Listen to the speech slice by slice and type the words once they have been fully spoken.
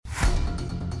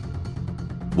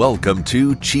Welcome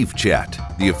to Chief Chat,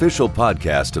 the official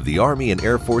podcast of the Army and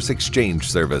Air Force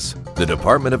Exchange Service, the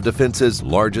Department of Defense's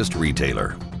largest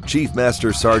retailer. Chief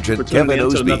Master Sergeant Kevin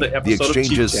Osby, the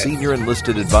Exchange's senior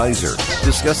enlisted advisor,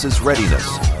 discusses readiness,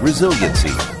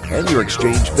 resiliency, and your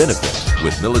exchange benefit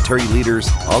with military leaders,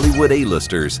 Hollywood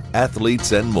A-listers,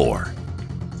 athletes, and more.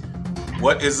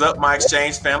 What is up, my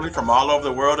exchange family from all over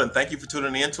the world, and thank you for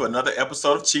tuning in to another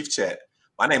episode of Chief Chat.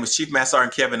 My name is Chief Master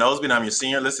Sergeant Kevin Osby, and I'm your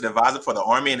senior enlisted advisor for the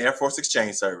Army and Air Force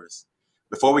Exchange Service.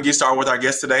 Before we get started with our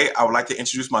guest today, I would like to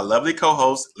introduce my lovely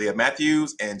co-hosts, Leah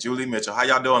Matthews and Julie Mitchell. How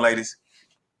y'all doing, ladies?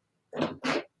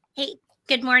 Hey,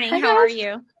 good morning. Hi, How guys. are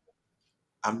you?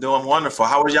 I'm doing wonderful.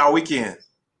 How was y'all weekend?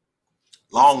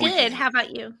 Long Good. weekend. How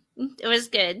about you? It was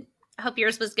good. I hope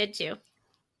yours was good too.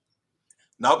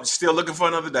 Nope, still looking for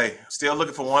another day. Still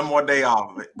looking for one more day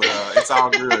off, but it's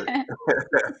all good.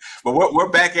 But we're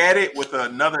back at it with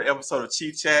another episode of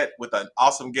Chief Chat with an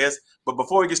awesome guest. But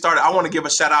before we get started, I want to give a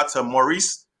shout out to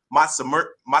Maurice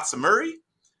Matsumuri.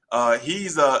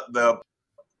 He's the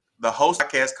host of a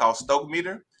podcast called Stoke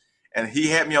Meter, and he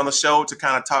had me on the show to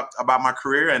kind of talk about my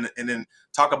career and then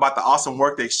talk about the awesome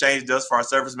work the Exchange does for our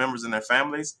service members and their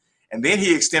families. And then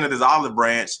he extended his olive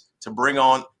branch to bring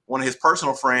on one of his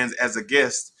personal friends as a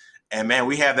guest. And man,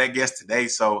 we have that guest today.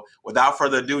 So without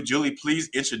further ado, Julie, please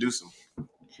introduce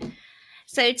him.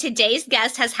 So today's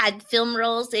guest has had film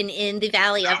roles in The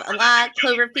Valley of Allah,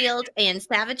 Cloverfield, and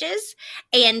Savages.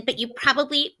 But you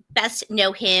probably best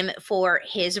know him for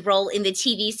his role in the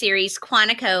TV series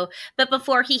Quantico. But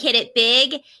before he hit it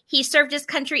big, he served his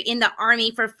country in the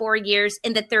Army for 4 years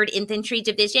in the 3rd Infantry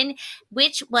Division,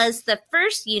 which was the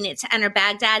first unit to enter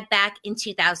Baghdad back in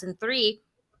 2003.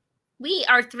 We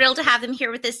are thrilled to have him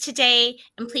here with us today,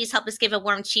 and please help us give a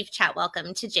warm Chief Chat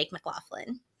welcome to Jake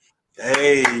McLaughlin.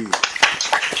 Hey.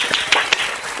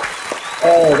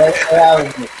 Oh, thanks for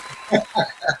having me.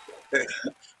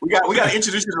 We got to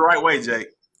introduce you the right way, Jake.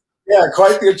 Yeah,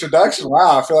 quite the introduction.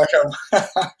 Wow, I feel like I'm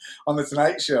on the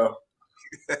Tonight Show.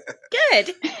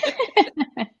 Good.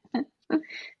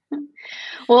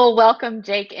 Well, welcome,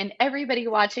 Jake, and everybody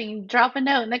watching. Drop a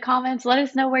note in the comments. Let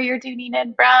us know where you're tuning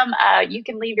in from. You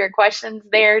can leave your questions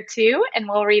there too, and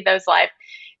we'll read those live.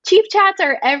 Chief Chats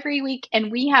are every week,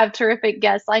 and we have terrific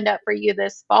guests lined up for you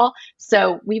this fall.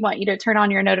 So we want you to turn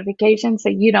on your notifications so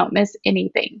you don't miss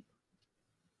anything.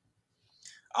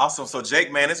 Awesome. So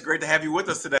Jake, man, it's great to have you with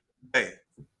us today.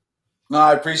 No,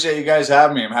 I appreciate you guys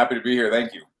having me. I'm happy to be here.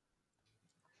 Thank you.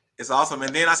 It's awesome.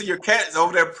 And then I see your cat is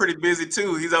over there pretty busy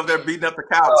too. He's over there beating up the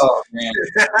couch. Oh, man.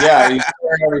 Yeah, he's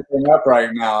tearing everything up right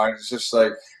now. It's just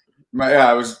like,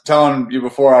 I was telling you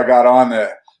before I got on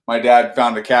that my dad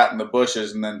found a cat in the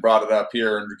bushes and then brought it up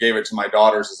here and gave it to my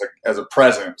daughters as a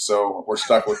present. So we're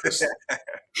stuck with this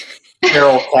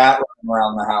feral cat running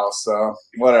around the house. So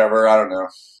whatever, I don't know.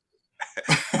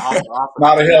 Awesome.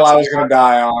 Not a hill I was going to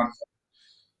die on.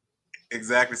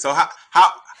 Exactly. So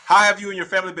how have you and your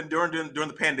family been during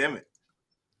the pandemic?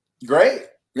 Great.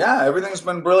 Yeah, everything's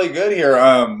been really good here.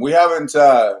 We haven't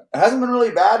it hasn't been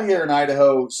really bad here in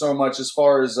Idaho so much as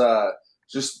far as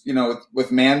just,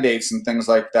 with mandates and things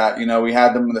like that. We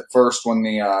had them at first when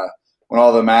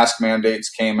all the mask mandates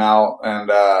came out, and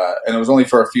it was only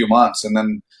for a few months, and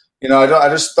then I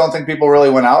just don't think people really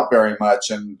went out very much,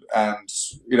 and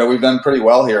we've done pretty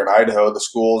well here in Idaho. The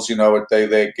schools,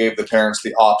 they gave the parents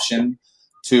the option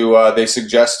to they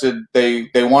suggested they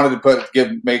wanted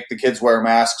to make the kids wear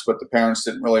masks, but the parents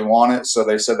didn't really want it, so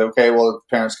they said, okay, well, the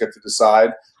parents get to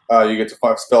decide. You get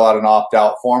to fill out an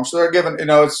opt-out form, so they're given.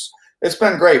 It's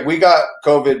been great. We got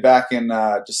COVID back in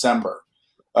December.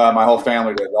 My whole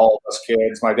family did, all of us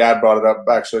kids. My dad brought it up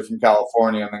actually from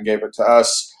California and then gave it to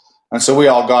us. And so we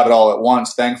all got it all at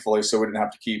once, thankfully, so we didn't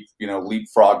have to keep,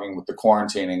 leapfrogging with the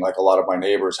quarantining like a lot of my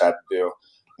neighbors had to do.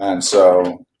 And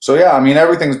so yeah, I mean,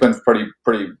 everything's been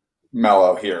pretty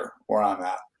mellow here where I'm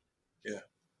at. Yeah.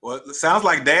 Well, it sounds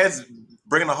like Dad's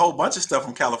bringing a whole bunch of stuff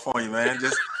from California, man.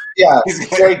 Just yeah,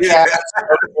 great cats.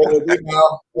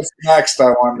 What's next,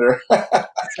 I wonder.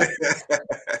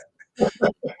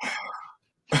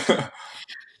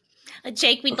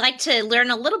 Jake, we'd like to learn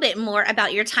a little bit more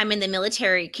about your time in the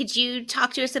military. Could you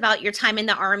talk to us about your time in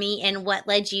the Army and what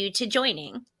led you to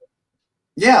joining?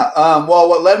 Yeah, well,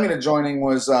 what led me to joining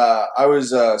was I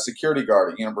was a security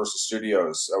guard at Universal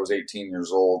Studios. I was 18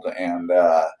 years old, and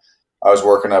I was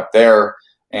working up there,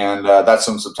 and that's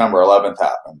when September 11th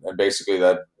happened. And basically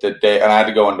the day, and I had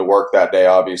to go into work that day,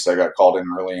 obviously. I got called in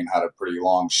early and had a pretty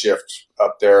long shift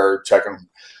up there checking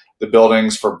the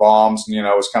buildings for bombs, and it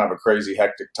was kind of a crazy,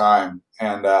 hectic time.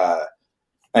 And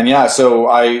And yeah, so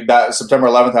that September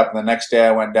 11th happened. The next day,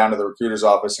 I went down to the recruiter's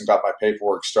office and got my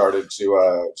paperwork started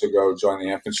to go join the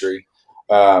infantry.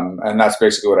 And that's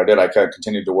basically what I did. I kind of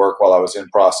continued to work while I was in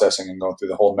processing and going through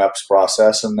the whole MEPS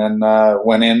process, and then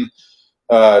went in,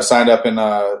 started signing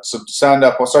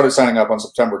up on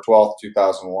September 12th,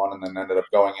 2001, and then ended up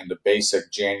going into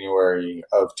basic January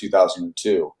of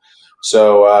 2002.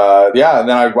 So, and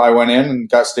then I went in and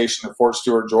got stationed at Fort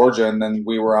Stewart, Georgia, and then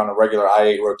we were on a regular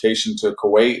I-8 rotation to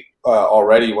Kuwait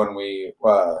already when we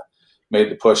made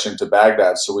the push into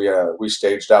Baghdad. So we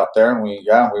staged out there, and we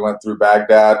went through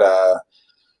Baghdad,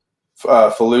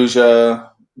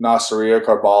 Fallujah, Nasiriyah,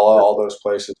 Karbala, all those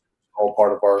places, all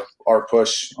part of our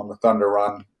push on the Thunder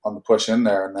Run, on the push in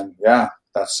there. And then,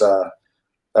 I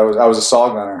was a saw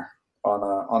gunner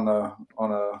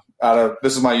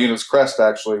this is my unit's crest.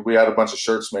 Actually, we had a bunch of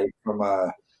shirts made from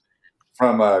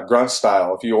Grunt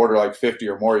Style. If you order like 50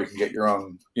 or more, you can get your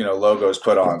own, logos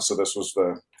put on. So this was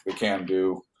the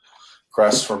can-do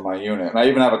crest from my unit, and I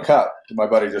even have a cup that my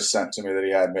buddy just sent to me that he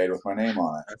had made with my name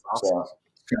on it. That's awesome. So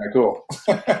it's kind of cool.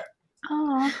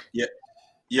 Aww. Yeah.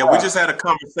 We just had a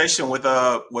conversation with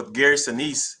Gary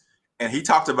Sinise, and he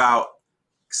talked about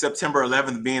September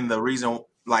 11th being the reason,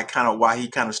 like, kind of why he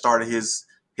kind of started his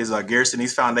Gary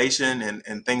Sinise Foundation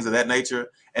and things of that nature.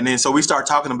 And then so we start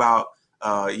talking about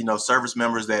service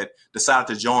members that decided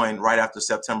to join right after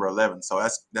September 11th. So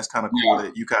that's kind of cool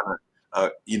that you kind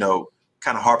of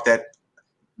harp that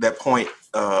point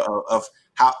of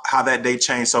how that day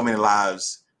changed so many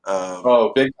lives.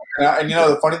 Big. And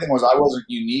the funny thing was, I wasn't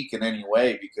unique in any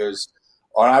way, because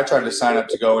I tried to sign up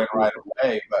to go in right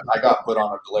away, but I got put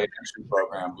on a delayed entry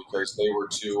program because they were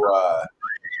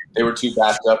too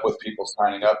backed up with people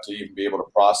signing up to even be able to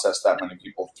process that many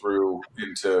people through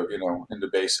into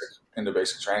basic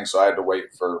training. So I had to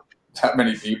wait for that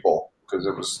many people, because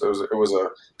it was a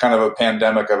kind of a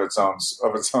pandemic of its own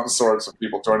sorts of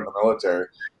people joining the military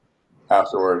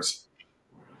afterwards.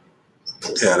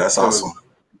 Yeah, that's awesome.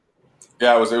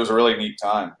 It was a really neat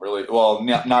time. Really, well,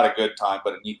 not a good time,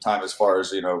 but a neat time as far as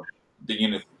the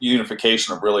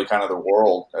unification of really kind of the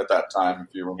world at that time.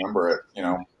 If you remember it,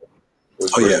 the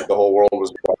whole world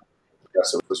was.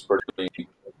 Yes, it was pretty.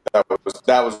 That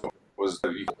was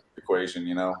the equation.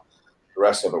 The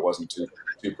rest of it wasn't too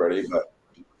pretty, but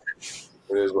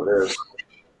it is what it is.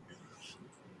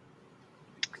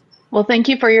 Well, thank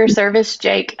you for your service,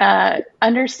 Jake.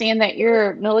 Understand that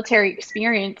your military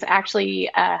experience actually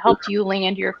helped you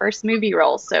land your first movie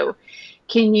role. So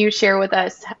can you share with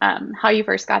us how you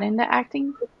first got into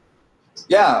acting?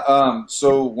 Yeah.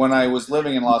 So when I was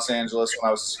living in Los Angeles, when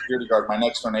I was a security guard, my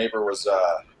next door neighbor was,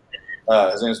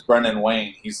 his name is Brendan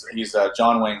Wayne. He's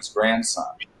John Wayne's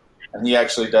grandson. And he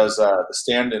actually does the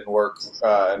stand-in work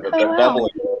and the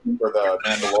doubling for the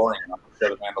Mandalorian.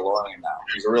 The Mandalorian now.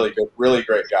 He's a really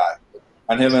great guy.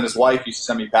 And him and his wife used to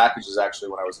send me packages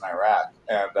actually when I was in Iraq,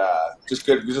 and just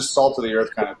salt of the earth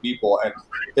kind of people. And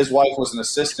his wife was an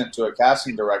assistant to a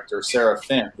casting director, Sarah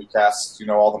Finn, who casts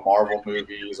all the Marvel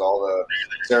movies,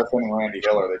 Sarah Finn and Randy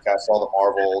Hiller. They cast all the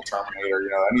Marvel, Terminator,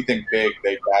 anything big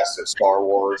they cast it, Star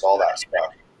Wars, all that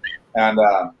stuff. And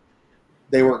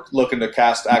they were looking to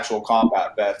cast actual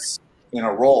combat vets in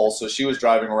a role. So she was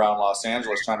driving around Los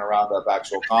Angeles trying to round up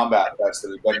actual combat vets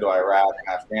that had been to Iraq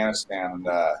and Afghanistan.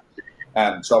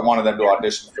 And so I wanted them to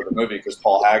audition for the movie because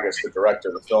Paul Haggis, the director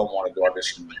of the film, wanted to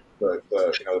audition the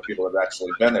people that had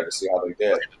actually been there to see how they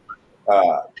did.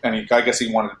 I guess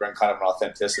he wanted to bring kind of an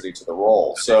authenticity to the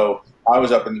role. So I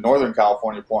was up in Northern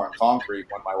California pouring concrete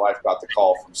when my wife got the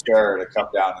call from Sarah to come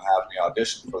down and have me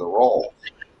audition for the role.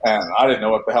 And I didn't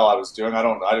know what the hell I was doing. I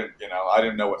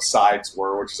didn't know what sides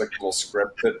were, which is like a little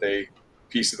script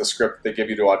piece of the script they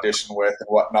give you to audition with and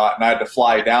whatnot. And I had to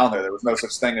fly down there. There was no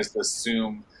such thing as this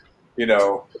Zoom,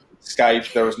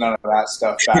 Skype. There was none of that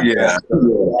stuff back then.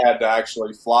 So I had to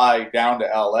actually fly down to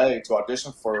LA to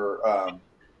audition for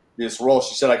this role.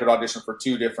 She said I could audition for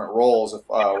 2 different roles if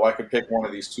I could pick one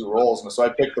of these 2 roles. And so I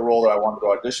picked the role that I wanted to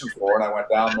audition for, and I went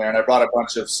down there and I brought a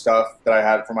bunch of stuff that I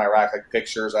had from Iraq, like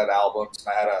pictures, I had albums,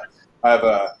 and I have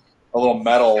a little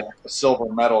medal, a silver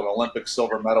medal, an Olympic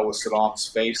silver medal with Saddam's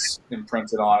face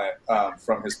imprinted on it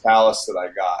from his palace that I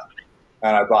got.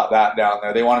 And I brought that down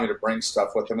there. They wanted me to bring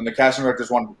stuff with them. And the casting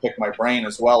directors wanted to pick my brain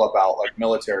as well about like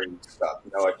military stuff,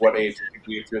 like what age you can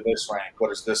be if you're this rank, what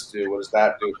does this do, what does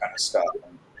that do, kind of stuff.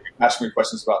 And asked me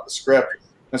questions about the script.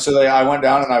 And so I went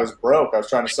down and I was broke. I was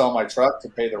trying to sell my truck to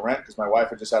pay the rent because my wife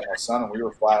had just had my son and we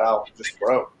were flat out just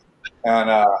broke.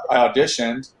 And I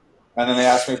auditioned, and then they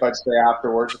asked me if I'd stay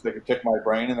afterwards, if they could pick my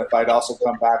brain, and if I'd also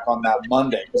come back on that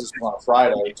Monday, because this was on a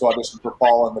Friday, to audition for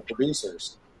Paul and the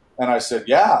producers. And I said,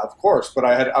 yeah, of course. But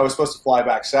I was supposed to fly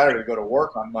back Saturday to go to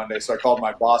work on Monday. So I called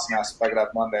my boss and asked if I could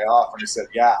have Monday off. And he said,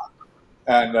 yeah.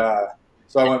 And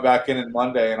so I went back in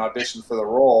Monday and auditioned for the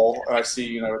role. And I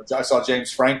saw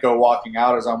James Franco walking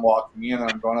out as I'm walking in,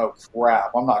 and I'm going, oh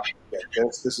crap, I'm not going to get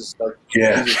this. This is like,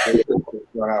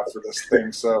 going out for this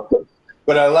thing. So,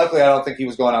 but luckily I don't think he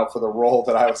was going out for the role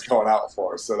that I was going out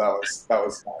for. So that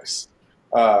was nice.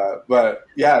 But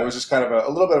yeah, it was just kind of a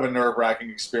little bit of a nerve-wracking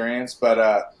experience. But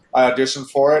I auditioned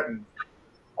for it, and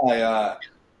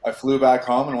I flew back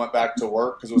home and went back to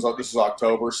work because this was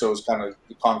October, so it was kind of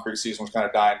the concrete season was kind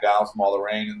of dying down from all the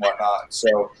rain and whatnot.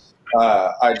 So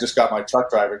I just got my truck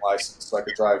driving license so I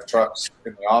could drive trucks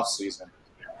in the off season.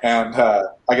 And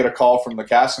I get a call from the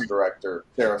casting director,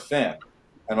 Sarah Finn,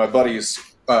 and my buddy's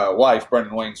wife,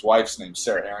 Brendan Wayne's wife's name's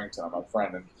Sarah Arrington, my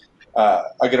friend. And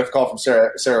I get a call from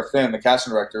Sarah Finn, the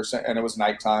casting director, and it was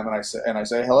nighttime. And I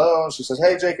say hello. And she says,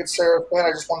 "Hey, Jake, it's Sarah Finn.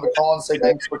 I just wanted to call and say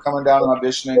thanks for coming down and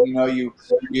auditioning. You know, you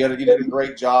did a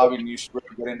great job, and you should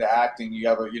really get into acting. You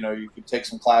have you could take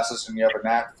some classes, and you have a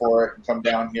knack for it, and come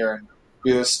down here and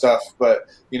do this stuff. But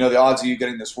the odds of you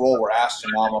getting this role were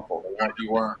astronomical.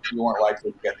 You weren't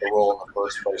likely to get the role in the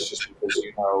first place just because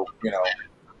you know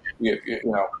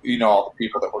all the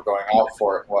people that were going out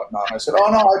for it and whatnot." And I said,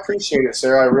 "Oh no, I appreciate it,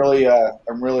 Sarah. I really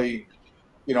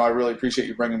appreciate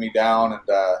you bringing me down and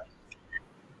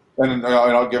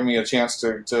give me a chance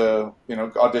to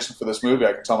audition for this movie.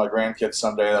 I can tell my grandkids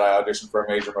someday that I auditioned for a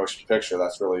major motion picture.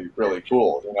 That's really, really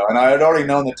cool, And I had already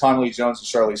known that Tommy Lee Jones and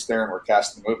Charlize Theron were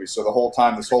cast in the movie. So the whole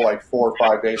time, this whole like 4 or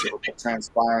 5 days that were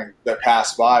transpiring that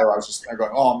passed by, where I was just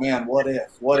going, "Oh man, what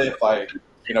if I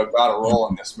got a role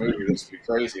in this movie? This would be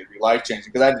crazy. It'd be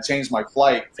life-changing." Because I had to change my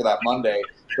flight for that Monday.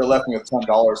 So it left me with $10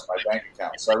 in my bank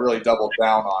account. So I really doubled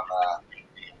down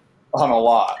on a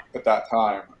lot at that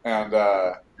time.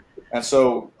 And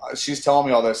so she's telling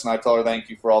me all this, and I tell her thank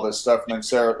you for all this stuff. And then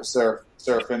Sarah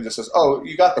Finn just says, "Oh,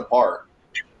 you got the part."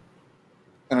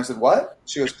 And I said, "What?"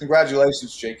 She goes,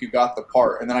 "Congratulations, Jake, you got the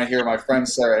part." And then I hear my friend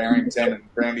Sarah Arrington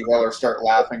and Brandy Heller start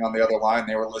laughing on the other line.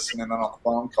 They were listening in on the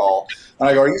phone call. And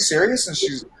I go, "Are you serious?" And she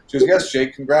goes, "Yes,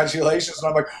 Jake, congratulations." And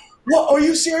I'm like, "What? Are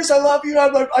you serious? I love you."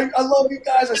 I'm like, I love you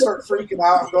guys. I start freaking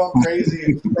out and going crazy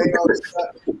and saying all this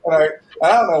stuff. And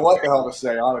I don't know what the hell to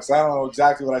say, honestly. I don't know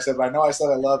exactly what I said, but I know I said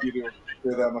I love you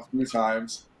to them a few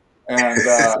times. And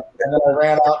then I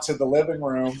ran out to the living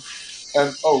room.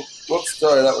 And,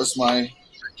 sorry, that was my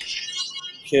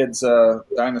kid's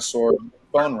dinosaur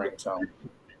phone ringtone.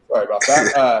 Sorry about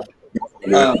that.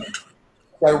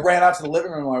 I ran out to the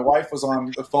living room. My wife was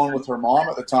on the phone with her mom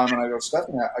at the time, and I go,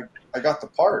 "Stephanie, I got the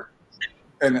part."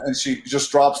 And she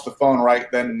just drops the phone right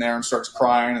then and there and starts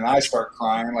crying, and I start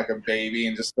crying like a baby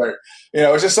and just start,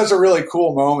 it was just such a really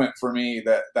cool moment for me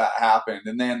that happened.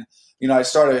 And then,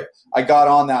 I got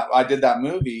on that, I did that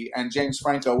movie, and James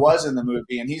Franco was in the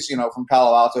movie, and he's, from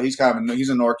Palo Alto. He's he's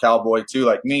a NorCal boy too,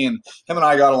 like me, and him and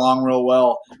I got along real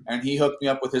well. And he hooked me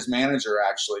up with his manager,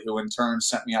 actually, who in turn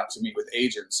sent me out to meet with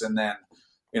agents. And then,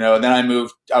 and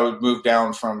then I would move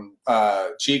down from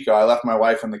Chico. I left my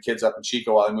wife and the kids up in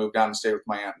Chico while I moved down and stayed with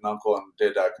my aunt and uncle and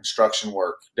did construction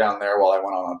work down there while I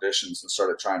went on auditions and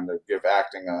started trying to give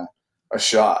acting a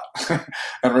shot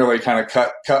and really kind of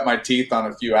cut my teeth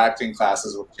on a few acting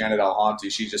classes with Janet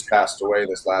Alhanti. She just passed away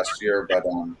this last year, but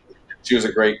she was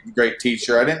a great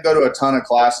teacher. I didn't go to a ton of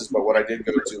classes, but what I did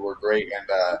go to were great.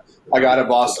 And I got a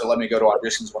boss that let me go to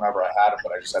auditions whenever I had them,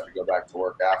 but I just had to go back to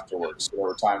work afterwards. So there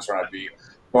were times when I'd be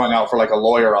going out for like a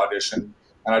lawyer audition,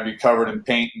 and I'd be covered in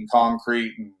paint and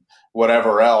concrete and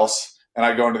whatever else. And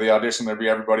I'd go into the audition, there'd be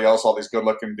everybody else, all these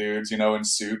good-looking dudes, in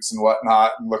suits and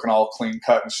whatnot, and looking all clean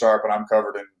cut and sharp, and I'm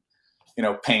covered in,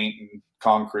 paint and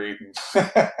concrete. And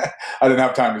I didn't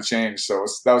have time to change, so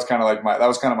that was kind of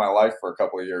my life for a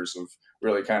couple of years of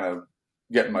really kind of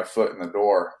getting my foot in the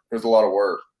door. It was a lot of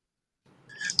work.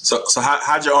 So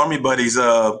how'd your Army buddies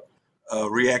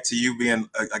react to you being,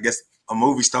 I guess, a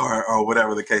movie star or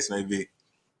whatever the case may be?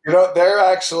 They're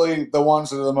actually the ones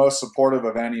that are the most supportive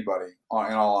of anybody,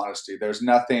 in all honesty. There's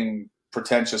nothing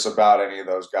pretentious about any of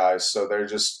those guys. So they're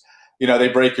just, they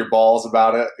break your balls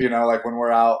about it. Like when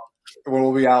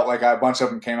we'll be out, like a bunch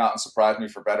of them came out and surprised me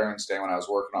for Veterans Day when I was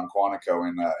working on Quantico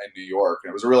in New York.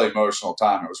 And it was a really emotional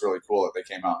time. It was really cool that they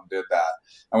came out and did that.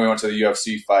 And we went to the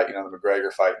UFC fight, the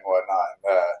McGregor fight and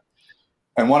whatnot.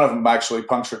 And one of them actually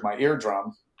punctured my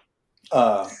eardrum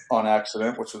on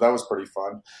accident, that was pretty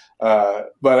fun.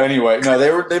 But anyway, no,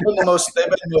 they've been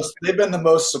the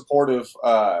most supportive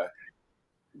out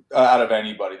of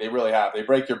anybody. They really have. They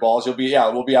break your balls. We'll be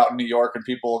out in New York, and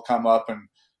people will come up and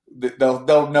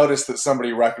they'll notice that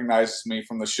somebody recognizes me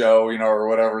from the show, or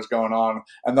whatever's going on,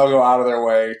 and they'll go out of their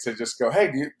way to just go,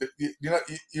 "Hey,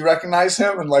 you recognize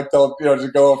him?" And like they'll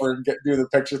just go over and do the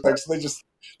picture thing. So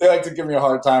they like to give me a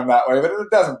hard time that way, but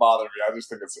it doesn't bother me. I just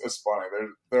think it's funny.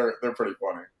 They're pretty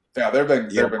funny. Yeah, they've been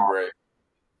great.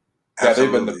 Yeah,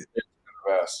 they've been the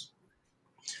best.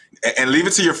 And leave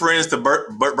it to your friends to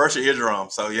burst your eardrum.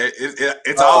 So yeah,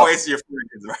 it's always your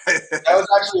friends, right? That was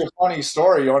actually a funny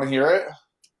story. You want to hear it?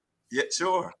 Yeah,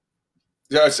 sure.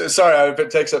 Yeah, sorry if it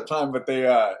takes up time, but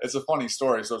it's a funny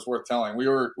story, so it's worth telling. We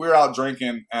were out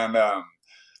drinking, and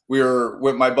we were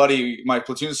with my buddy, my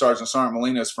platoon sergeant, Sergeant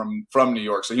Molina's from New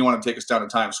York, so he wanted to take us down to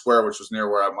Times Square, which was near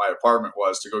where my apartment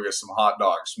was, to go get some hot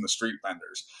dogs from the street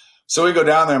vendors. So we go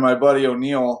down there. My buddy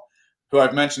O'Neill, who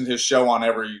I've mentioned his show on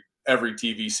every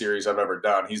TV series I've ever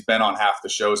done. He's been on half the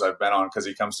shows I've been on because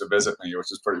he comes to visit me,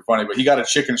 which is pretty funny. But he got a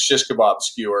chicken shish kebab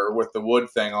skewer with the wood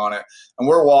thing on it. And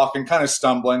we're walking, kind of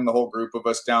stumbling, the whole group of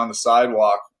us, down the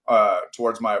sidewalk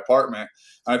towards my apartment.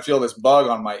 And I feel this bug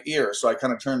on my ear. So I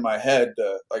kind of turn my head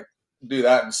to like do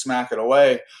that and smack it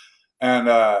away. And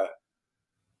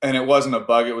it wasn't a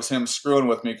bug. It was him screwing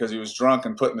with me because he was drunk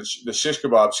and putting the shish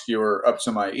kebab skewer up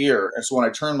to my ear. And so when I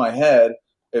turned my head,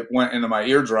 it went into my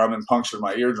eardrum and punctured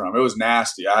my eardrum. It was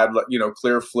nasty. I had,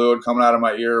 clear fluid coming out of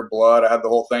my ear, blood. I had the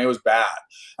whole thing. It was bad.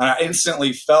 And I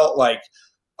instantly felt like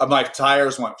my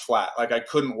tires went flat. Like I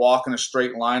couldn't walk in a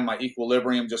straight line. My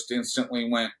equilibrium just instantly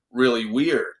went really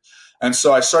weird. And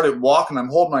so I started walking. I'm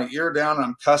holding my ear down and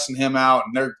I'm cussing him out.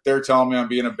 And they're telling me I'm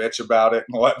being a bitch about it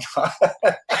and whatnot,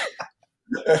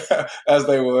 as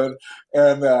they would.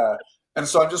 And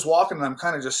so I'm just walking and I'm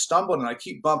kind of just stumbling and I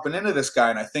keep bumping into this guy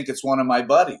and I think it's one of my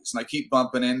buddies. And I keep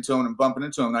bumping into him.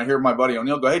 And I hear my buddy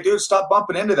O'Neill go, "Hey, dude, stop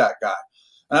bumping into that guy."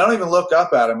 And I don't even look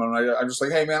up at him. And I'm just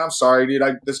like, "Hey, man, I'm sorry, dude.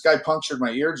 This guy punctured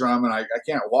my eardrum and I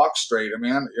can't walk straight. And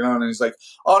he's like,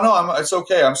 "Oh, no, it's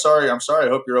okay. I'm sorry. I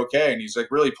hope you're okay." And he's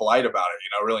like really polite about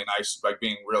it, really nice, like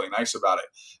being really nice about it.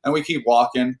 And we keep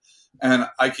walking. And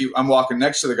I'm walking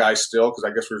next to the guy still because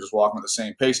I guess we were just walking at the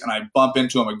same pace. And I bump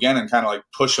into him again and kind of like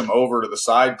push him over to the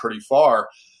side pretty far.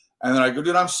 And then I go,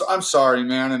 "Dude, I'm sorry,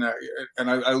 man." And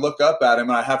I look up at him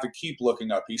and I have to keep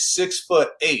looking up. He's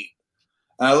 6'8".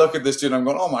 And I look at this dude and I'm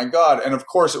going, "Oh my God." And of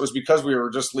course it was because we were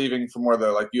just leaving from where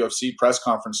the UFC press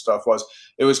conference stuff was.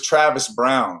 It was Travis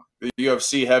Brown, the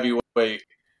UFC heavyweight.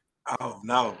 Oh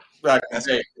no.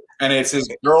 And it's his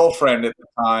girlfriend at the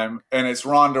time. And it's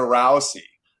Ronda Rousey.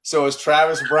 So it's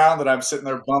Travis Brown that I'm sitting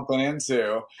there bumping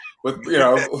into with,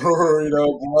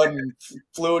 blood and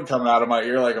fluid coming out of my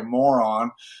ear like a moron.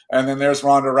 And then there's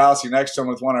Ronda Rousey next to him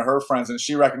with one of her friends. And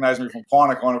she recognized me from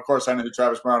Quantico. And of course I knew who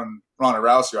Travis Brown and Ronda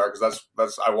Rousey are because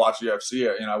that's I watch UFC.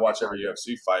 I watch every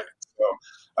UFC fight. So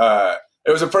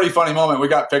it was a pretty funny moment. We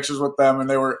got pictures with them and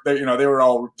they were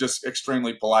all just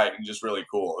extremely polite and just really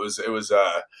cool. It was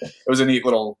a neat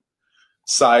little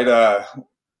side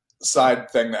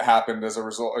thing that happened as a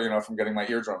result, from getting my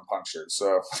eardrum punctured.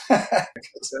 So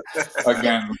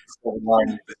again,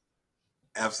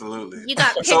 absolutely. You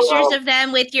got pictures of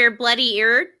them with your bloody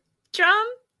eardrum?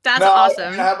 That's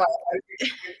awesome.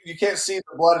 You can't see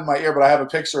the blood in my ear, but I have a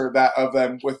picture of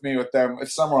them with me with them.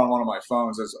 It's somewhere on one of my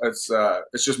phones. It's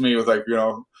just me with like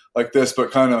this,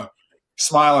 but kind of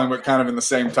smiling, but kind of in the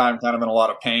same time, kind of in a lot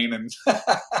of pain and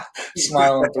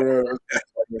smiling through it.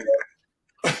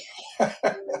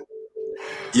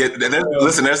 Yeah,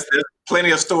 listen, there's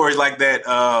plenty of stories like that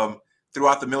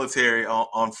throughout the military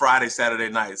on Friday, Saturday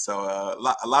night. So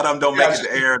a lot of them don't make it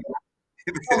to air.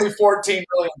 Only 14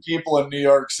 million people in New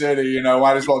York City,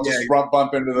 might as well just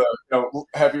bump into the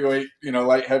heavyweight,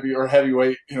 light heavy or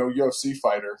heavyweight, UFC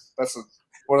fighter.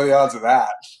 What are the odds of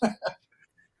that?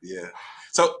 Yeah.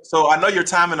 So I know your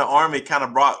time in the Army kind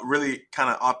of brought really kind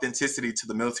of authenticity to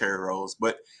the military roles,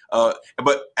 but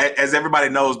as everybody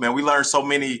knows, man, we learn so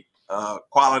many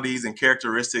qualities and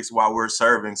characteristics while we're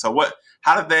serving. So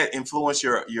how did that influence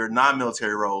your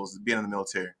non-military roles, being in the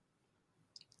military?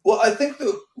 Well, I think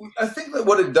that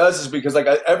what it does is because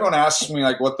everyone asks me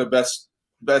what the best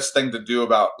thing to do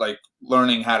about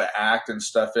learning how to act and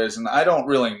stuff is, and I don't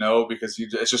really know because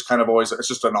it's just kind of always it's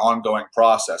just an ongoing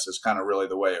process. It's kind of really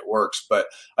the way it works. But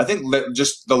I think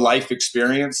just the life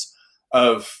experience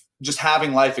of just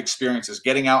having life experiences,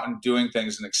 getting out and doing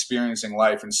things and experiencing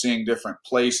life and seeing different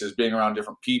places, being around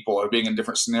different people or being in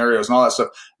different scenarios and all that stuff,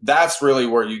 that's really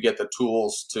where you get the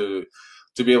tools to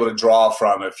be able to draw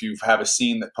from. If you have a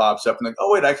scene that pops up and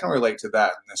oh wait, I can relate to that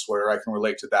in this way, or I can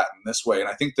relate to that in this way. And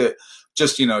I think that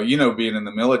just, being in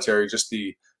the military, just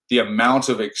the amount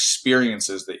of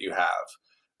experiences that you have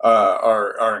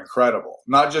are incredible.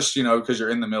 Not just, because you're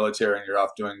in the military and you're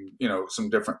off doing, some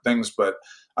different things, but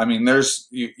I mean,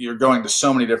 you're going to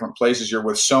so many different places. You're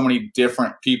with so many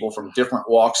different people from different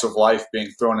walks of life being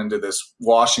thrown into this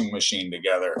washing machine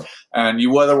together. And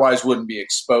you otherwise wouldn't be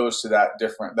exposed to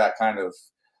that kind of,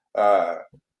 I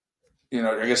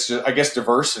guess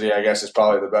diversity, I guess, is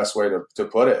probably the best way to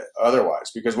put it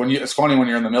otherwise, because it's funny when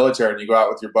you're in the military and you go out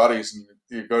with your buddies and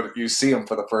you see them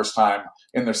for the first time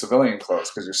in their civilian clothes,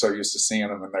 because you're so used to seeing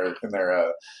them in their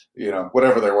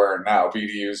whatever they're wearing now,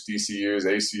 BDUs, DCUs,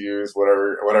 ACUs,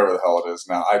 whatever the hell it is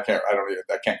now. I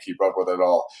can't keep up with it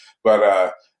all.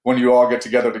 But when you all get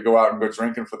together to go out and go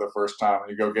drinking for the first time,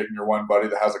 and you go get in your one buddy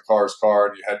that has a car's car,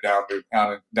 and you head down into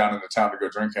town to go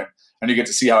drinking, and you get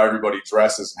to see how everybody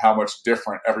dresses and how much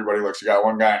different everybody looks. You got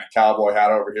one guy in a cowboy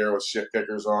hat over here with shit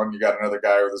kickers on. You got another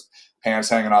guy with his pants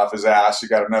hanging off his ass. You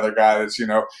got another guy that's,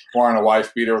 wearing a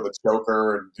wife beater with a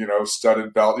choker and,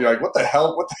 studded belt. You're like, what the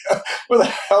hell? Where the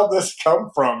hell did this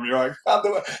come from? You're like, how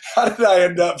did I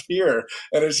end up here?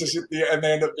 And it's just, and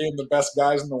they end up being the best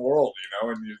guys in the world,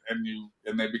 and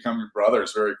they become your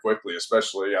brothers very quickly,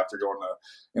 especially after going to,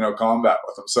 combat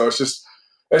with them. So it's just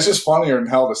funnier than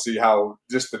hell to see how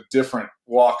just the different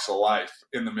walks of life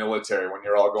in the military when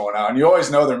you're all going out, and you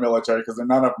always know they're military because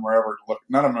none of them ever look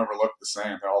the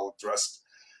same. They're all dressed,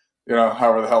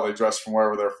 however the hell they dress from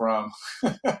wherever they're from.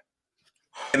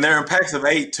 And they're in packs of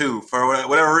 8 too. For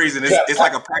whatever reason, it's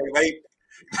like a pack of 8.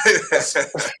 It's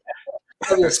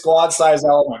a squad size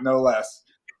element, no less.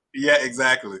 Yeah,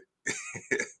 exactly.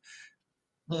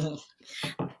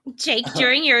 Jake,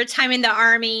 during your time in the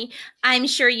Army, I'm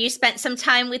sure you spent some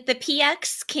time with the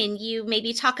PX. Can you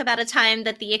maybe talk about a time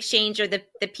that the exchange, or the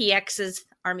PX, as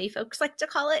Army folks like to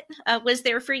call it, was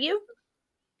there for you?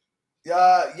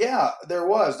 Yeah, there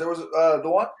was. There was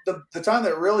the time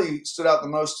that really stood out the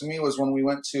most to me was when we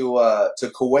went to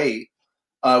Kuwait.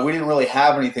 We didn't really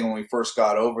have anything when we first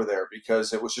got over there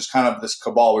because it was just kind of this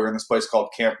cabal. We were in this place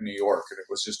called Camp New York, and it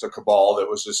was just a cabal that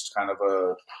was just kind of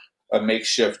a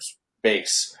makeshift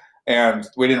base. And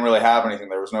we didn't really have anything.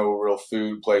 There was no real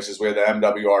food places. We had the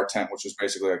MWR tent, which was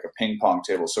basically like a ping pong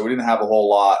table. So we didn't have a whole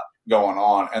lot going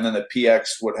on. And then the PX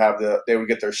they would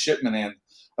get their shipment in.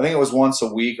 I think it was once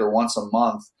a week or once a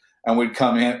month. And we'd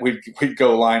come in, we'd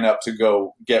go line up to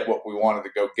go get what we wanted to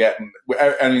go get. And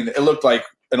I mean, it looked like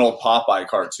an old Popeye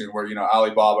cartoon where,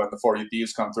 Alibaba and the 40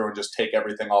 Thieves come through and just take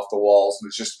everything off the walls. And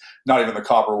it's just not even the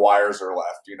copper wires are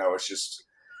left. It's just,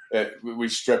 we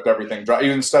stripped everything dry,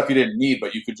 even stuff you didn't need,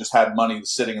 but you could just have money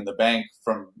sitting in the bank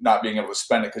from not being able to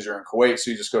spend it because you're in Kuwait. So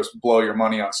you just go blow your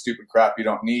money on stupid crap you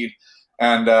don't need.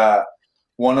 And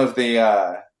one of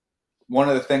the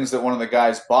things that one of the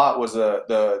guys bought was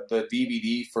the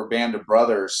DVD for Band of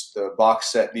Brothers. The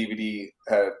box set DVD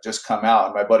had just come out,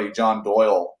 and my buddy John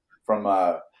Doyle from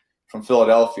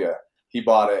Philadelphia, he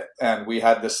bought it, and we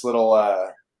had this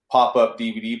little pop-up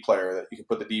DVD player that you could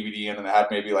put the DVD in, and it had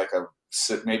maybe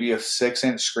a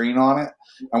 6-inch screen on it.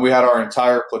 And we had our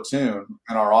entire platoon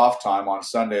in our off time on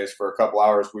Sundays for a couple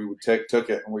hours. We would took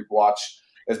it and we'd watch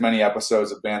as many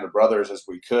episodes of Band of Brothers as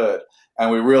we could.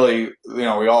 And we really, we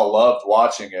all loved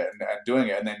watching it and doing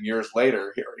it. And then years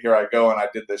later, here I go, and I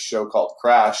did this show called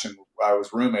Crash, and I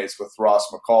was roommates with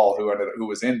Ross McCall, who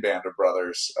was in Band of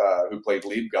Brothers, who played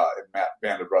lead guy in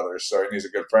Band of Brothers. So, and he's a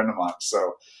good friend of mine.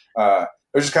 So it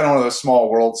was just kind of one of those small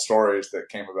world stories that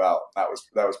came about. That was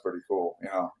pretty cool,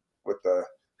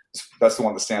 that's the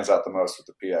one that stands out the most with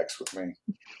the PX with me.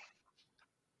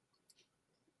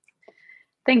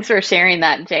 Thanks for sharing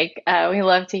that, Jake. We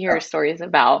love to hear stories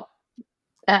about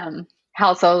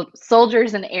how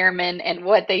soldiers and airmen and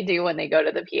what they do when they go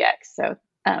to the PX. So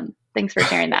thanks for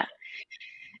sharing that.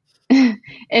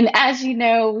 And as you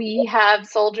know, we have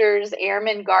soldiers,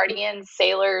 airmen, guardians,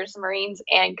 sailors, Marines,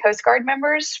 and Coast Guard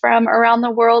members from around the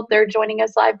world. They're joining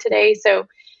us live today. So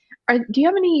do you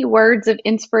have any words of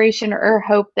inspiration or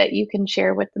hope that you can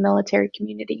share with the military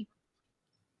community?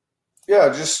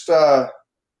 Yeah, just know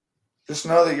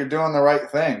that you're doing the right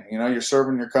thing. You're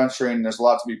serving your country, and there's a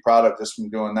lot to be proud of just from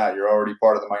doing that. You're already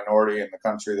part of the minority in the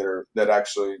country that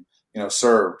actually,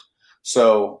 served.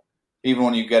 So even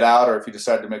when you get out, or if you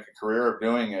decide to make a career of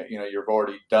doing it, you've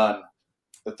already done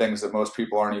the things that most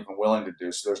people aren't even willing to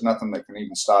do. So there's nothing that can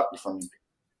even stop you from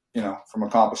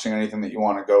accomplishing anything that you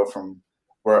want to go from,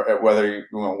 whether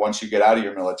once you get out of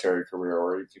your military career,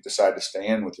 or if you decide to stay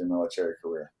in with your military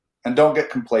career. And don't get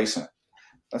complacent.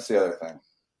 That's the other thing.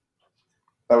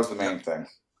 That was the main thing.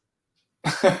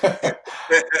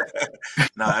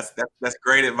 No, that's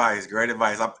great advice. Great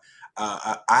advice.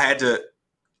 I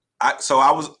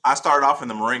started off in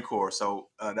the Marine Corps. So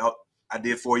I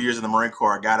did 4 years in the Marine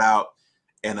Corps. I got out,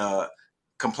 and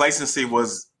complacency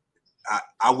was,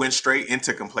 I went straight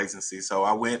into complacency. So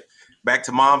I went back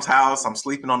to mom's house. I'm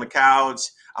sleeping on the couch.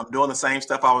 I'm doing the same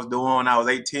stuff I was doing when I was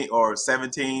 18 or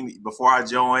 17 before I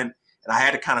joined. And I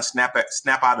had to kind of snap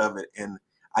out of it. And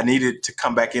I needed to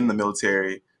come back in the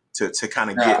military to kind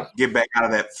of get back out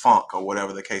of that funk or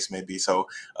whatever the case may be. So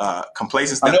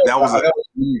complacency, that was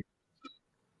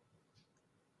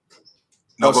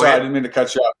No, sorry, I didn't mean to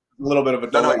cut you off. A little bit of a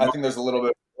delay. I think there's a little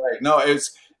bit. Right. No,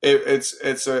 it's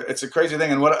a crazy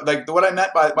thing. And what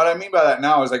I mean by that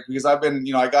now is like, because I've been,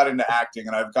 I got into acting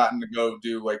and I've gotten to go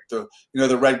do like the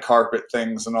red carpet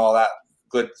things and all that,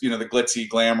 the glitzy,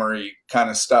 glamoury kind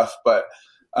of stuff. But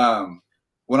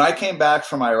when I came back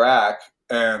from Iraq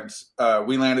and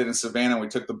we landed in Savannah, and we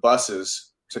took the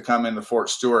buses to come into Fort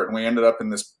Stewart, and we ended up in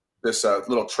this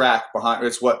little track behind.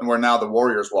 It's where now the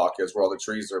Warriors Walk is, where all the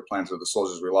trees that are planted with the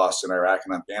soldiers we lost in Iraq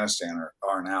and Afghanistan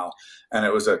are now. And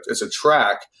it's a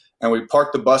track, and we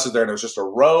parked the buses there, and it was just a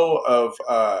row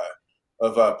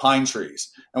of pine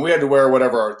trees, and we had to wear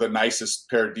whatever the nicest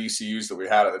pair of DCUs that we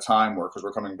had at the time were, because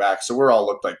we're coming back, so we all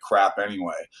looked like crap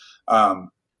anyway.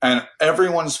 And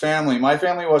everyone's family, my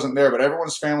family wasn't there, but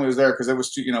everyone's family was there because it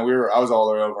was, I was all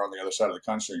the way over on the other side of the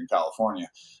country in California.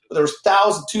 But there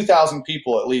was 2,000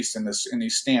 people at least in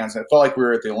these stands. And it felt like we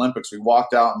were at the Olympics. We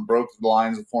walked out and broke the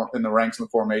lines in the ranks in the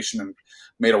formation and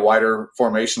made a wider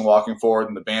formation walking forward.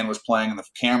 And the band was playing and the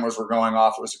cameras were going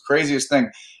off. It was the craziest thing.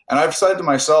 And I've said to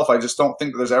myself, I just don't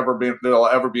think that there'll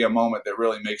ever be a moment that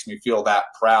really makes me feel that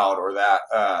proud or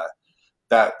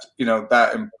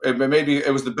maybe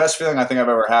it was the best feeling I think I've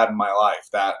ever had in my life,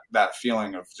 that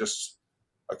feeling of just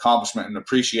accomplishment and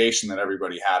appreciation that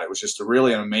everybody had. It was just a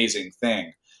really an amazing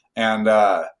thing. And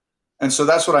so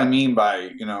that's what I mean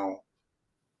by,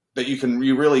 that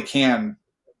you really can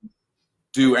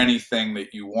do anything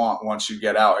that you want once you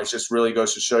get out. It just really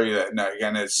goes to show you that,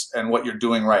 again, and what you're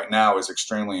doing right now is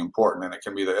extremely important, and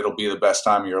it'll be the best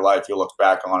time of your life. You'll look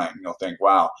back on it and you'll think,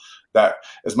 wow, that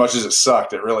as much as it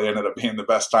sucked, it really ended up being the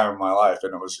best time of my life.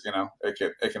 And it was,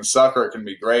 it can suck, or it can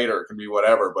be great, or it can be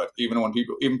whatever. But even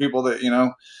people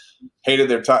that,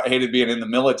 hated being in the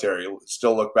military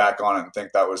still look back on it and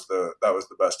think that was the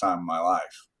best time of my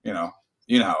life. You know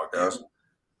how it goes.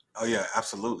 Oh yeah,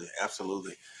 absolutely.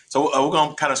 Absolutely. So we're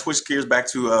going to kind of switch gears back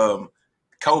to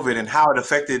COVID and how it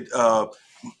affected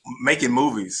making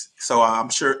movies. So I'm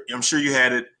sure you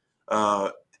had it.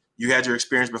 You had your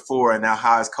experience before, and now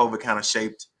how has COVID kind of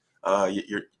shaped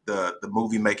the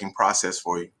movie making process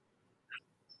for you?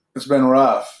 It's been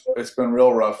rough. It's been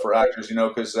real rough for actors,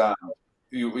 because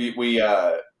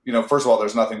first of all,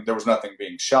 there was nothing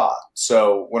being shot.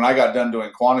 So when I got done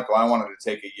doing Quantico, I wanted to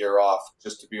take a year off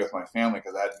just to be with my family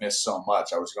because I had missed so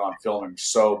much. I was gone filming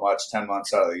so much, 10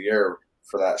 months out of the year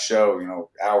for that show,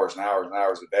 hours and hours and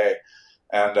hours a day.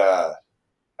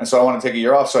 And so I wanted to take a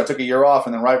year off. So I took a year off.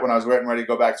 And then right when I was getting ready to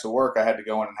go back to work, I had to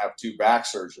go in and have 2 back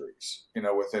surgeries,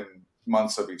 within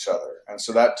months of each other. And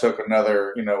so that took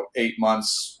another, 8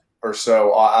 months or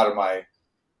so out of my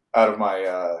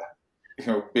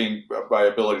being my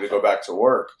ability to go back to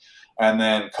work. And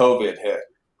then COVID hit.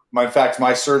 In fact,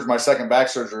 my second back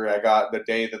surgery I got the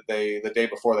day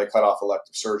before they cut off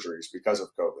elective surgeries because of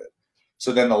COVID.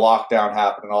 So then the lockdown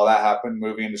happened and all that happened.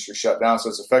 Movie industry shut down. So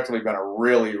it's effectively been a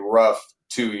really rough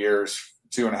 2 years,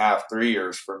 2.5, 3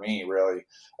 years for me, really,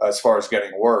 as far as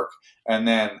getting work. And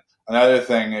then another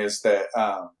thing is that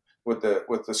with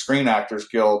the Screen Actors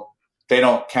Guild, they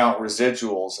don't count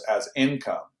residuals as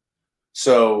income.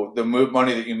 So the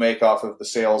money that you make off of the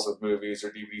sales of movies or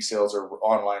DVD sales or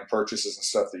online purchases and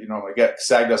stuff that you normally get,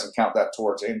 SAG doesn't count that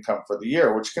towards income for the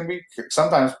year, which can be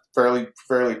sometimes fairly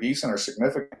decent or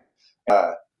significant.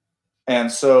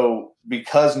 And so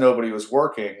because nobody was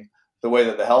working, the way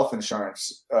that the health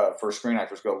insurance for Screen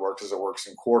Actors Guild works is it works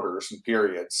in quarters and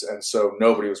periods. And so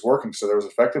nobody was working. So there was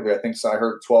effectively, I think I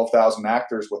heard 12,000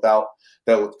 actors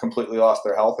that completely lost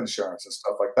their health insurance and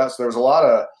stuff like that. So there was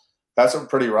that was a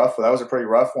pretty rough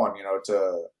one,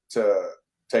 to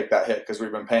take that hit because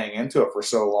we've been paying into it for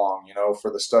so long,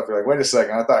 for the stuff. You're like, wait a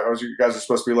second, I thought you guys are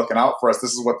supposed to be looking out for us.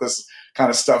 This is what this kind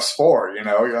of stuff's for,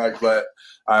 you're like, but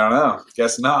I don't know,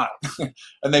 guess not.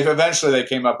 And they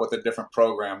came up with a different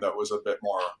program that was a bit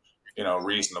more,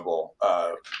 reasonable.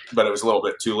 But it was a little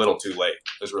bit too little too late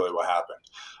is really what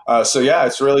happened. So yeah,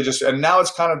 it's really and now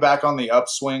it's kind of back on the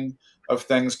upswing of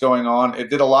things going on. It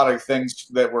did a lot of things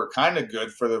that were kind of good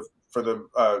for the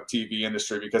TV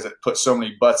industry because it put so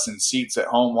many butts in seats at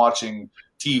home watching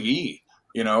TV,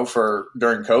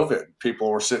 during COVID. People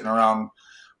were sitting around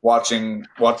watching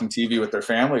TV with their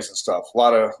families and stuff. A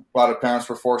lot of parents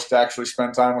were forced to actually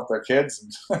spend time with their kids.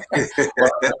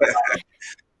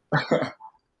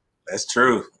 That's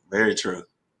true. Very true.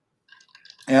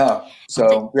 Yeah.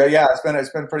 So yeah,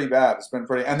 it's been pretty bad. It's been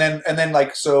pretty, and then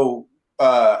like, so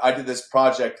I did this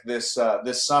project this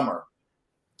summer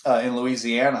in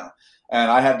Louisiana,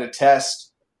 and I had to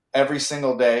test every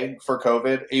single day for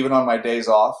COVID, even on my days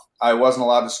off. I wasn't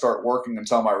allowed to start working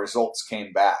until my results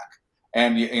came back.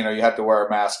 And you know, you had to wear a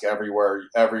mask everywhere and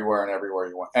everywhere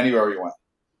you went, anywhere you went,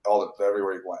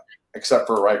 everywhere you went, except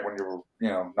for right when you were, you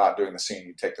know, not doing the scene,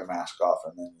 you take the mask off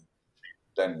and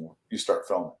then you start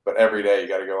filming. But every day you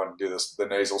got to go in and do the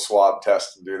nasal swab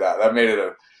test and do that. That made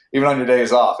it even on your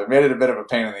days off, it made it a bit of a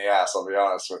pain in the ass. I'll be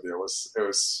honest with you. It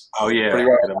was oh yeah, pretty I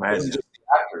well. can imagine. Just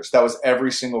the actors. That was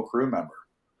every single crew member.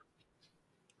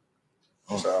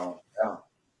 Oh. So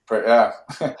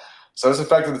yeah. So it's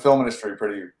affected the film industry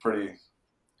pretty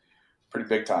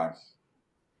big time.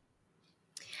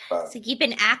 So you've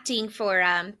been acting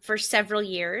for several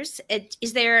years.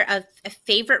 Is there a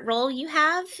favorite role you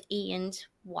have, and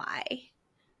why?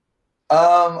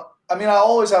 I mean, I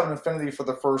always have an affinity for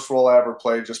the first role I ever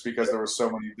played, just because there was so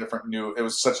many different it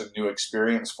was such a new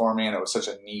experience for me, and it was such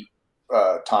a neat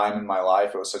time in my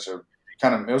life. It was such a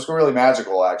it was really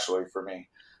magical, actually, for me.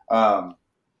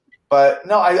 But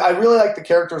no, I really like the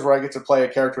characters where I get to play a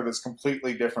character that's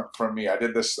completely different from me. I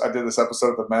did this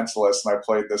episode of The Mentalist, and I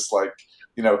played this, like,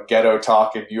 you know, ghetto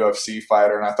talking UFC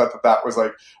fighter, and I thought that was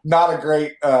like not a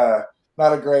great I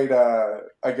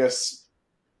guess,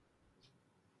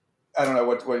 I don't know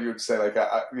what you would say, like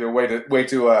way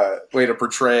to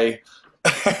portray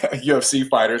UFC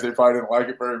fighters. They probably didn't like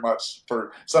it very much.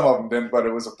 For some of them didn't, but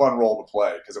it was a fun role to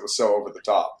play because it was so over the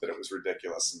top that it was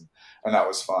ridiculous, and that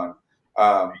was fun.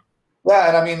 Yeah,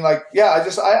 and I mean, like, yeah,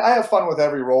 I have fun with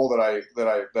every role that I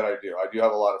do. I do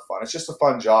have a lot of fun. It's just a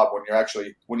fun job when you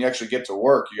actually get to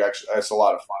work. It's a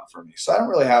lot of fun for me. So I don't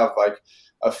really have like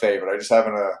a favorite. I just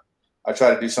I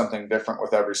try to do something different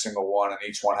with every single one, and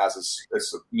each one has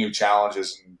its new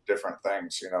challenges and different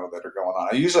things, you know, that are going on.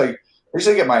 I usually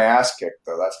get my ass kicked,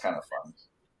 though. That's kind of fun.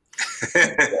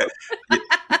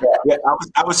 Yeah,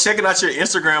 I was checking out your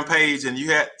Instagram page, and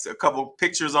you had a couple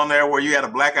pictures on there where you had a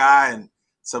black eye and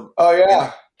some. Oh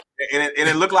yeah, and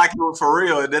it looked like it was for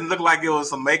real. It didn't look like it was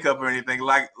some makeup or anything.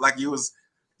 Like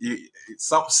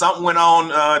something went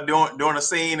on during a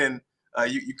scene, and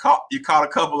you caught a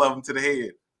couple of them to the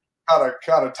head.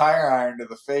 Caught a tire iron to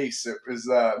the face. It was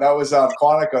that was on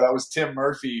Quantico. That was Tim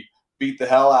Murphy beat the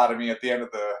hell out of me at the end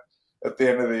of the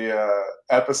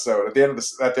episode. At the end of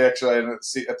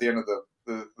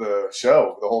the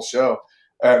show, the whole show.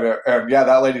 And yeah,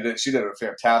 that lady did a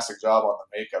fantastic job on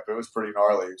the makeup. It was pretty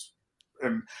gnarly.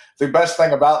 And the best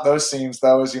thing about those scenes,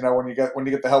 though, is, you know, when you get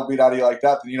the hell beat out of you like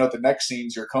that, then, you know, the next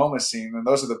scene's your coma scene, and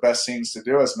those are the best scenes to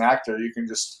do as an actor. You can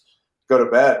just go to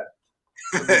bed.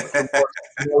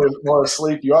 The more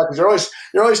asleep you are, because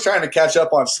you're always trying to catch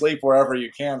up on sleep wherever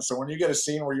you can. So when you get a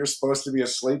scene where you're supposed to be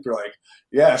asleep, you're like,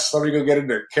 yes, let me go get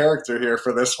into character here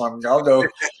for this one. I'll go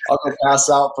pass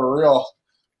out for real.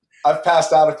 I've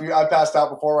passed out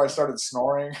before where I started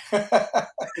snoring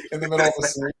in the middle of the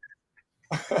scene.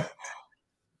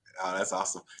 Oh, that's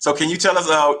awesome. So can you tell us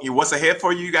what's ahead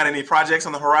for you? You got any projects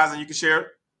on the horizon you can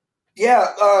share? Yeah.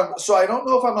 So I don't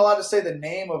know if I'm allowed to say the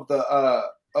name of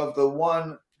the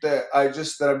one that I'm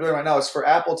doing right now. It's for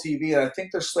Apple TV, and I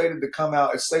think they're slated to come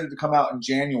out. It's slated to come out in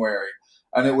January,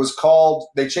 and it was called.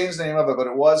 They changed the name of it, but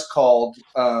it was called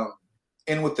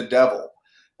In with the Devil,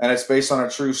 and it's based on a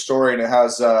true story, and it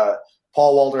has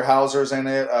Paul Walter Hauser's in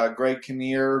it, Greg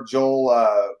Kinnear, Joel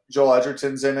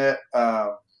Edgerton's in it.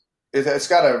 It's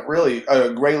got Ray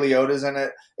Liotta's in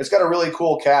it. It's got a really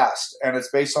cool cast, and it's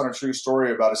based on a true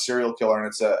story about a serial killer,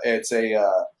 and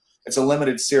it's a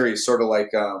limited series, sort of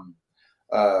like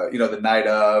The Night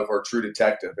of or True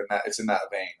Detective, and it's in that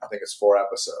vein. I think it's 4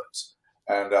 episodes,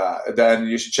 and then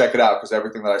you should check it out, because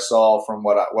everything that I saw from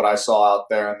what I saw out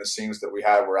there and the scenes that we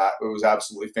had it was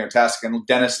absolutely fantastic. And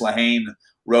Dennis Lehane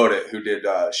wrote it, who did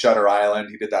Shutter Island.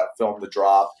 He did that film, The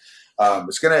Drop.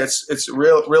 It's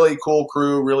really cool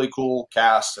crew, really cool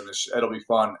cast, and it'll be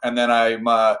fun. And then I'm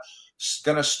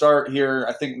gonna start here,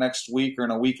 I think next week or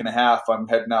in a week and a half. I'm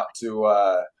heading out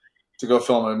to go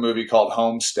film a movie called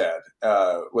Homestead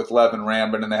with Levin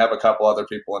Rambin, and they have a couple other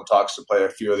people in talks to play a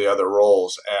few of the other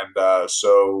roles, and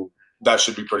so that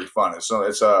should be pretty fun. It's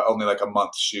only like a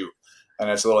month shoot, and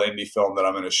it's a little indie film that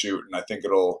I'm going to shoot, and I think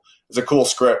it's a cool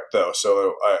script though,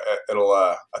 so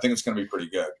I think it's going to be pretty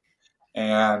good.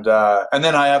 And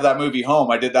then I have that movie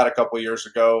Home. I did that a couple of years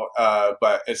ago,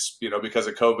 but it's, because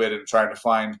of COVID and trying to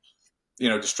find,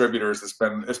 distributors,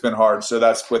 it's been hard. So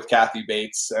that's with Kathy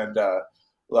Bates and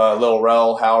Lil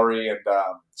Rel Howery and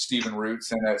Stephen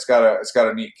Roots in it. It's got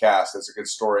a neat cast. It's a good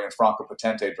story, and Franco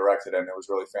Potente directed it, and it was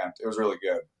really It was really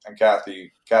good. And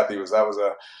Kathy was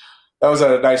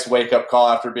a nice wake up call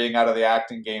after being out of the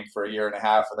acting game for a year and a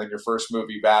half, and then your first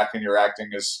movie back, and you're acting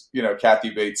as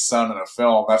Kathy Bates' son in a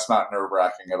film. That's not nerve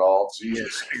wracking at all.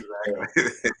 Jesus. Exactly.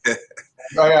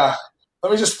 Oh yeah.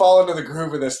 Let me just fall into the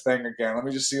groove of this thing again. Let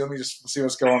me just see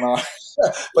what's going on.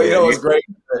 But it was great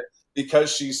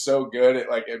because she's so good. It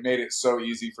made it so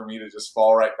easy for me to just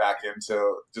fall right back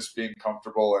into just being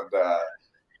comfortable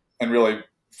and really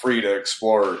free to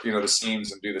explore, the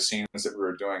scenes and do the scenes that we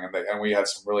were doing. And we had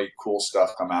some really cool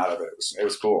stuff come out of it. It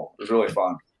was cool. It was really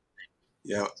fun.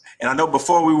 Yeah. And I know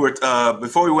before we went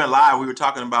live, we were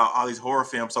talking about all these horror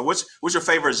films. So what's your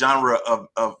favorite genre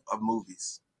of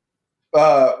movies?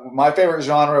 My favorite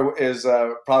genre is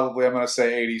probably, I'm going to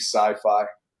say 80s sci-fi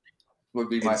would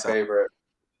be my favorite.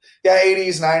 Yeah,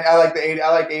 80s, 90s. I like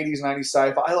 80s, 90s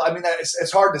sci-fi. I mean,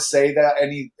 it's hard to say that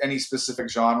any specific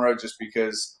genre, just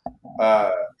because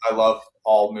I love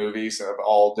all movies of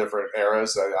all different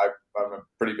eras. I'm a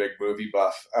pretty big movie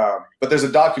buff. But there's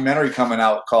a documentary coming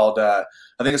out called I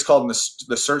think it's called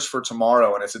The Search for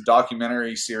Tomorrow, and it's a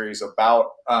documentary series about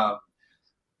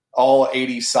all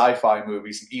 80s sci-fi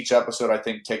movies. And each episode, I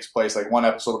think, takes place, like one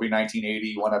episode will be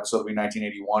 1980, one episode will be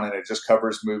 1981, and it just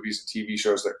covers movies and TV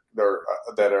shows that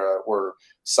were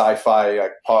sci-fi,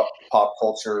 like pop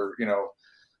culture,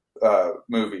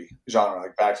 movie genre,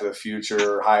 like Back to the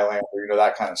Future, Highlander,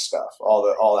 that kind of stuff,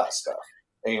 all that stuff,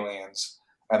 Aliens.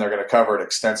 And they're going to cover it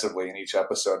extensively in each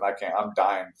episode. And I'm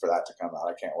dying for that to come out.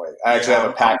 I can't wait. I actually have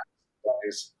a pact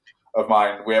of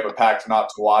mine. We have a pact not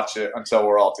to watch it until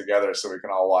we're all together, so we can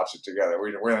all watch it together.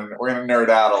 We're gonna nerd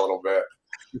out a little bit.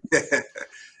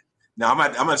 Now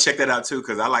I'm gonna check that out too,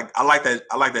 because I like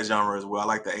that genre as well. I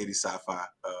like the 80s sci-fi.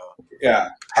 Yeah,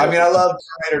 I mean, I love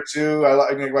Terminator 2. I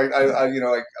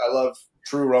love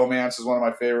True Romance is one of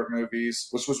my favorite movies,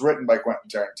 which was written by Quentin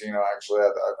Tarantino. Actually,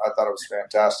 I thought it was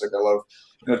fantastic. I love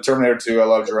Terminator 2. I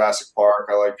love Jurassic Park.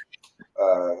 I like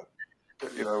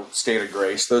State of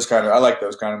Grace. I like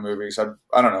those kind of movies. I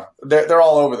don't know. They're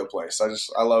all over the place. I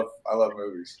love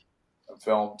movies, and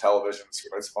film, television.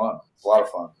 It's fun. It's a lot of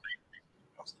fun.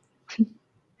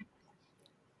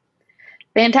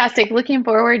 Fantastic. Looking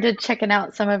forward to checking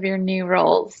out some of your new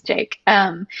roles, Jake.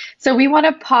 So we want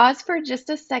to pause for just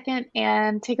a second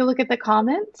and take a look at the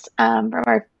comments from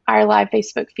our live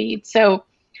Facebook feed. So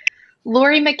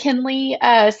Lori McKinley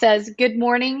says, good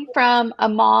morning from a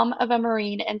mom of a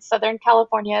Marine in Southern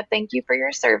California. Thank you for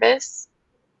your service.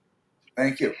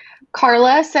 Thank you.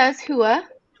 Carla says, hua.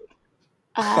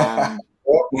 I'm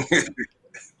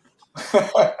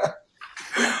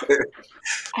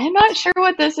not sure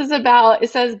what this is about. It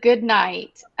says good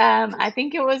night. I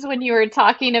think it was when you were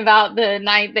talking about the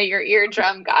night that your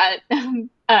eardrum got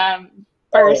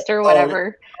burst or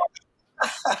whatever.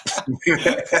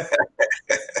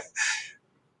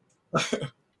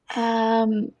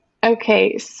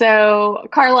 Okay, so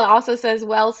Carla also says,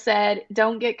 well said,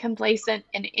 don't get complacent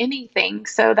in anything.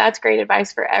 So that's great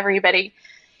advice for everybody.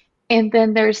 And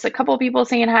then there's a couple people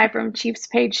saying hi from Chiefs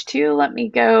page 2. Let me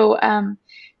go.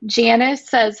 Janice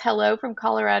says hello from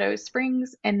Colorado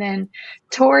Springs. And then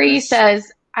Tori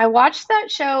says, I watched that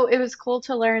show. It was cool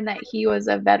to learn that he was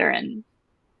a veteran.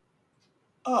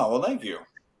 Oh, well, thank you.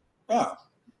 Yeah.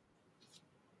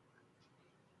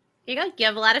 There you go. You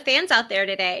have a lot of fans out there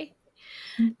today.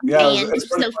 Yeah, it's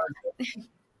pretty fun.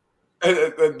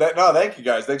 No, thank you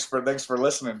guys. Thanks for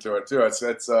listening to it too. It's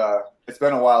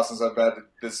been a while since I've done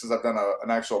an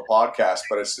actual podcast,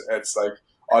 but it's like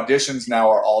auditions now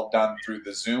are all done through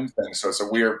the Zoom thing, so it's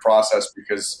a weird process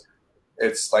because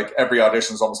it's like every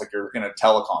audition is almost like you're in a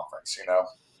teleconference,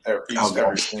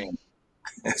 every scene.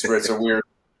 It's a weird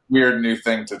new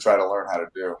thing to try to learn how to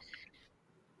do.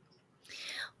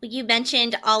 You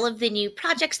mentioned all of the new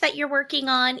projects that you're working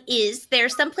on. Is there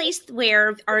some place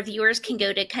where our viewers can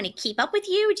go to kind of keep up with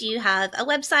you? Do you have a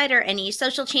website or any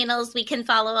social channels we can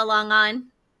follow along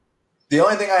on? The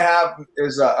only thing I have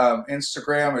is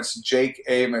Instagram. It's Jake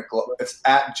A. McLaughlin. It's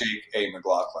at Jake A.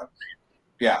 McLaughlin.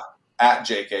 Yeah, at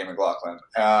Jake A. McLaughlin.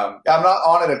 I'm not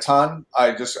on it a ton.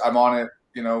 I'm on it,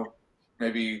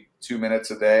 maybe 2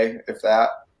 minutes a day, if that.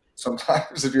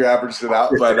 Sometimes if you averaged it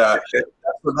out, but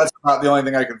that's not the only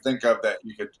thing I can think of that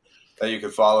you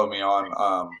could follow me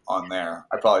on there.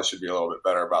 I probably should be a little bit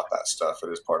better about that stuff.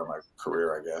 It is part of my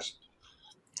career, I guess.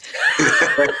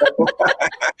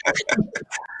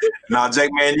 Now,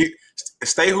 Jake, man, you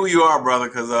stay who you are, brother,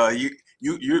 because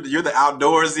you're the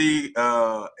outdoorsy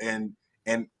and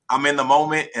I'm in the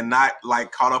moment and not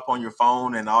like caught up on your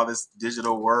phone and all this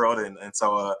digital world. And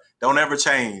so don't ever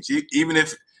change. Even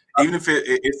if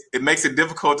it makes it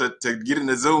difficult to get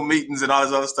into Zoom meetings and all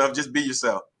this other stuff, just be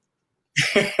yourself.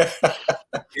 It's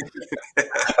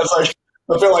like,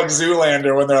 I feel like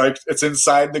Zoolander when they're like, it's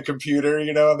inside the computer,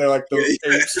 you know, and they're like the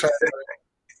apes trying to,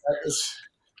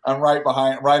 I'm right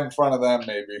in front of them,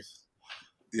 maybe.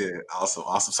 Yeah,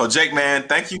 awesome. So Jake, man,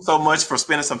 thank you so much for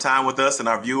spending some time with us and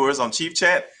our viewers on Chief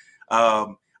Chat.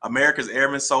 America's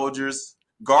Airmen, Soldiers,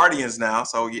 Guardians now.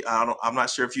 So I'm not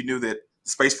sure if you knew that the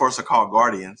Space Force are called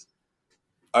Guardians.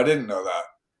 I didn't know that.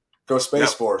 Go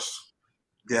Space Force.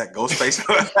 Yeah, go Space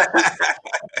Force.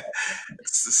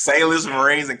 Sailors,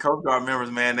 Marines, and Coast Guard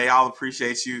members, man, they all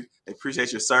appreciate you. They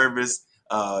appreciate your service.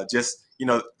 Just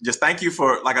thank you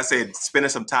for, like I said, spending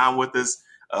some time with us.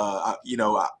 I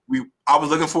was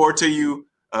looking forward to you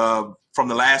from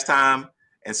the last time.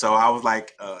 And so I was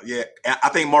like, I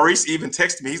think Maurice even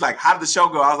texted me. He's like, how did the show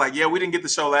go? I was like, yeah, we didn't get the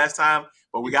show last time,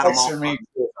 but we got them all.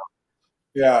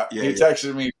 Yeah, he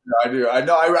texted me. I do. I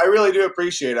know. I really do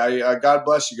appreciate it. God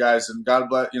bless you guys, and God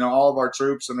bless all of our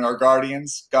troops and our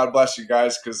guardians. God bless you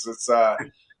guys, because it's you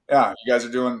guys are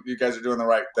doing the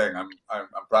right thing. I'm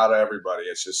proud of everybody.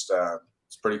 It's just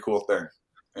it's a pretty cool thing,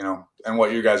 and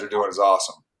what you guys are doing is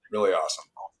awesome, really awesome.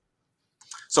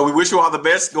 So we wish you all the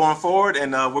best going forward,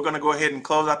 and we're going to go ahead and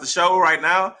close out the show right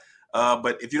now.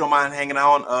 But if you don't mind hanging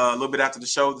on a little bit after the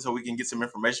show so we can get some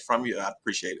information from you, I'd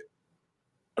appreciate it.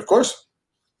 Of course.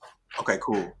 Okay,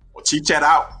 cool. Well, Chief Chat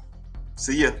out.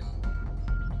 See ya.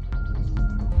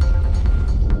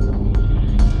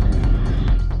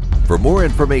 For more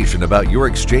information about your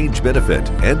exchange benefit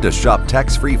and to shop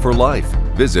tax-free for life,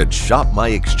 visit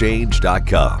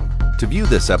shopmyexchange.com. To view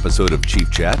this episode of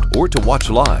Chief Chat or to watch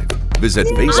live, visit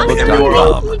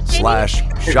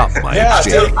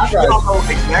facebook.com/shopmyexchange. I don't know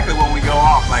exactly when we go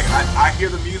off. Like I hear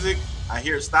the music, I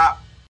hear it stop,